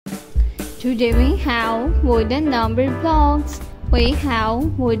Today we have wooden number blocks. We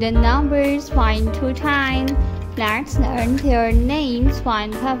have wooden numbers 1 to 10. Let's learn their names one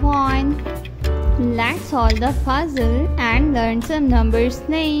by one. Let's solve the puzzle and learn some numbers'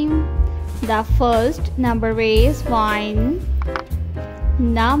 name. The first number is 1.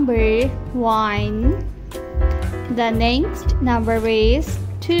 Number 1. The next number is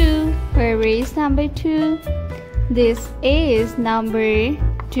 2. Where is number 2? This is number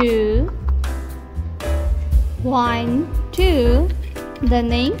 2. 1, 2. The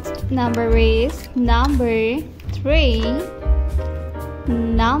next number is number 3.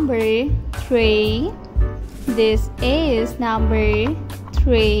 Number 3. This is number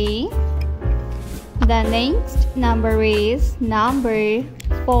 3. The next number is number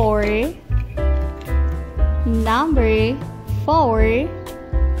 4. Number 4.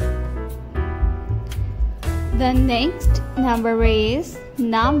 The next number is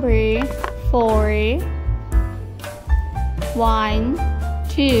number 4. 1,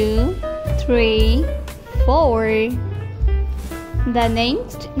 2, 3, 4. The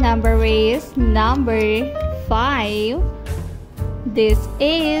next number is number 5. This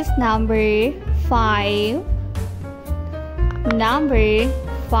is number 5. Number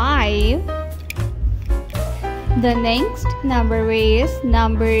 5. The next number is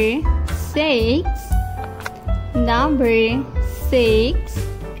number 6. Number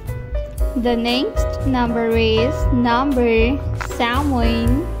 6. The next number is number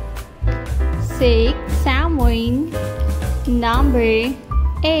 7. 6, 7. Number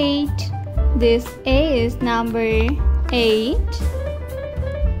 8. This is number 8.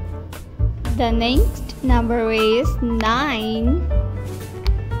 The next number is 9.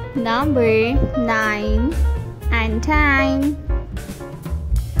 Number 9 and 10.